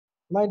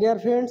My dear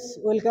friends,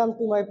 welcome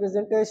to my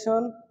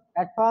presentation.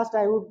 At first,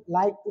 I would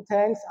like to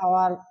thank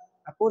our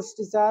course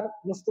teacher,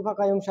 Mustafa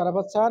Kayum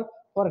Sharabat sir,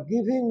 for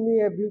giving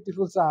me a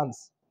beautiful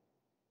chance.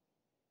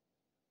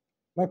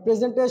 My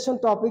presentation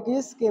topic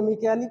is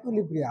chemical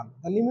equilibrium,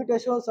 the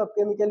limitations of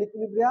chemical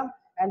equilibrium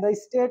and the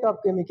state of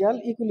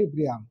chemical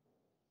equilibrium.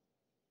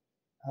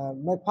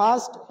 My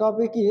first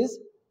topic is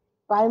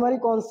primary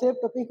concept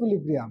of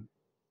equilibrium.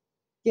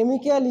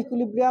 Chemical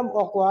equilibrium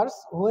occurs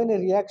when a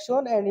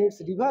reaction and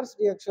its reverse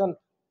reaction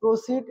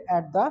proceed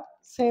at the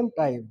same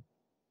time.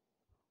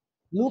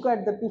 Look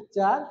at the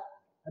picture.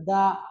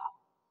 The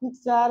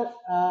picture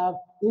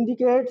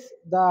indicates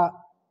the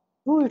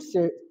two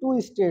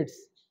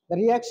states, the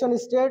reaction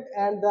state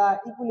and the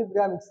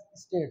equilibrium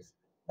states.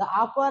 The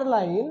upper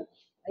line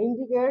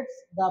indicates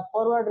the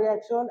forward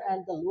reaction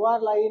and the lower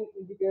line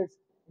indicates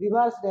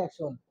reverse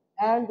reaction.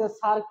 And the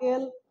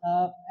circle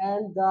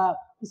and the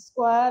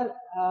square,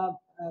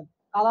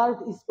 colored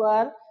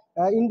square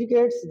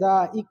indicates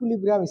the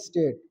equilibrium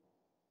state.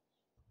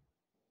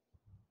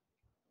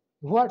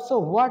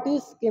 What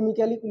is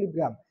chemical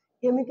equilibrium?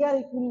 Chemical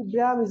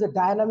equilibrium is a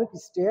dynamic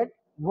state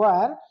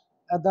where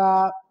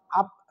the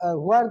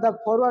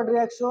forward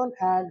reaction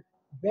and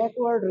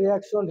backward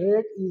reaction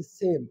rate is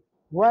same,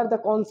 where the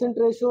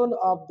concentration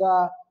of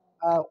the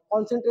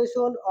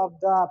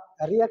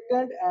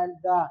reactant and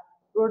the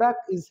product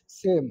is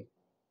same.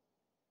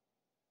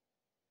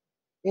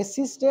 A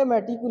system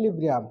at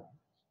equilibrium.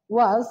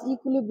 Once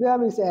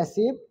equilibrium is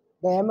achieved,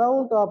 the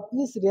amount of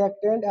each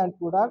reactant and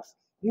products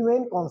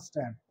remain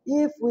constant.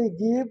 If we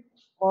give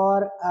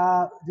or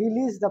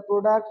release the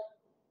product,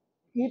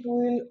 it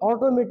will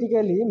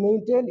automatically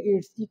maintain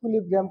its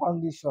equilibrium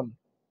condition.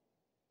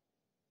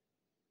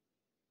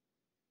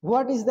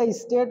 What is the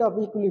state of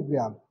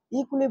equilibrium?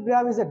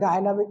 Equilibrium is a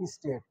dynamic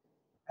state.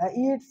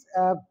 It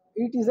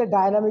is a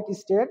dynamic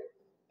state.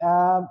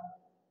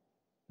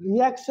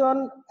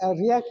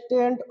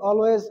 Reactant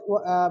always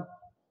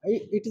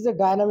it is a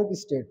dynamic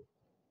state.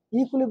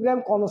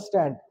 Equilibrium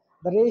constant,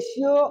 the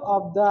ratio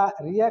of the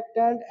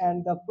reactant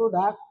and the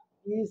product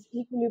is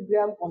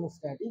equilibrium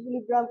constant.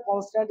 Equilibrium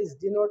constant is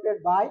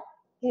denoted by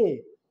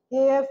K.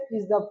 Kf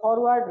is the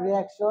forward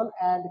reaction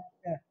and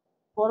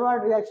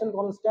forward reaction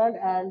constant,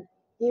 and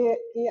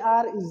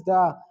Kr is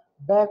the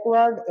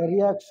backward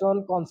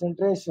reaction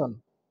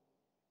concentration.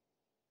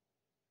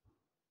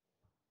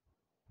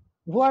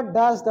 What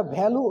does the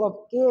value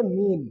of K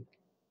mean?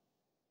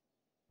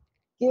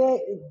 K,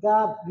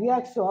 the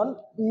reaction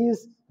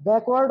is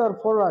backward or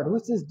forward,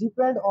 which is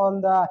depend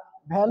on the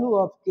value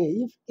of K.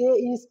 If K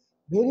is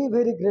very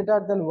greater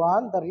than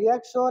 1, the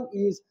reaction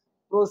is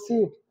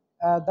proceed.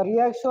 The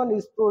reaction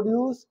is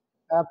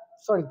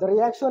the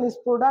reaction is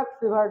product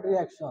favored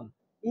reaction.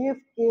 If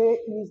K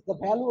is the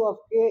value of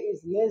K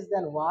is less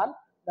than 1,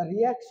 the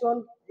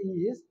reaction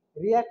is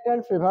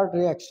reactant favored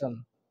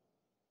reaction.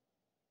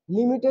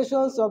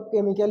 Limitations of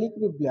chemical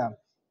equilibrium.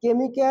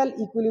 Chemical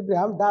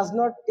equilibrium does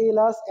not tell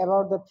us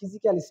about the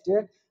physical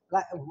state.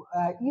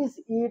 Is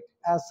it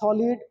a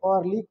solid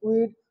or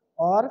liquid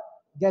or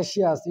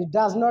gaseous? It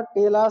does not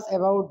tell us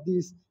about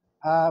this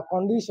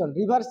condition,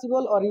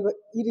 reversible or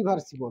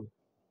irreversible.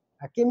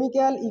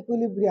 Chemical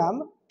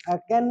equilibrium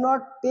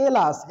cannot tell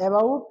us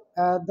about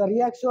the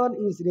reaction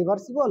is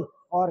reversible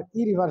or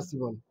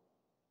irreversible.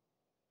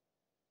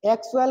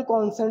 Actual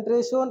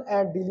concentration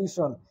and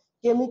dilution.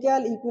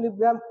 Chemical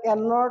equilibrium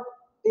cannot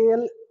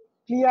tell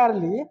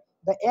clearly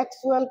the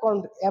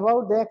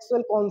about the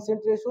actual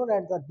concentration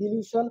and the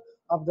dilution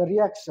of the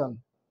reaction.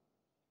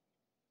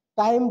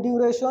 Time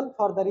duration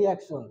for the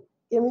reaction.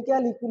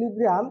 Chemical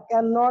equilibrium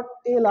cannot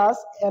tell us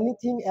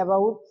anything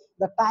about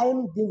the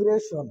time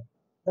duration,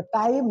 the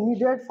time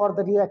needed for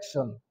the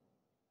reaction.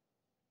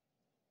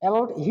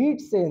 About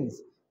heat change.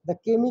 The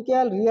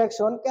chemical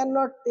reaction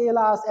cannot tell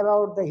us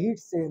about the heat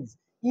change.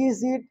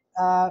 Is it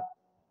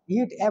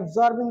heat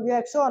absorbing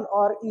reaction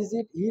or is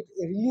it heat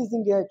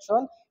releasing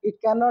reaction? It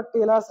cannot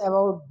tell us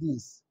about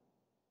this.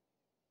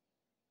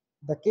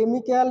 The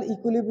chemical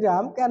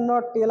equilibrium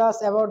cannot tell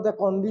us about the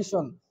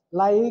condition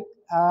like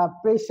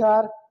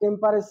pressure,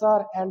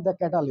 temperature and the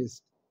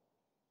catalyst.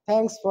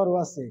 Thanks for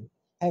watching.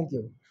 Thank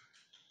you.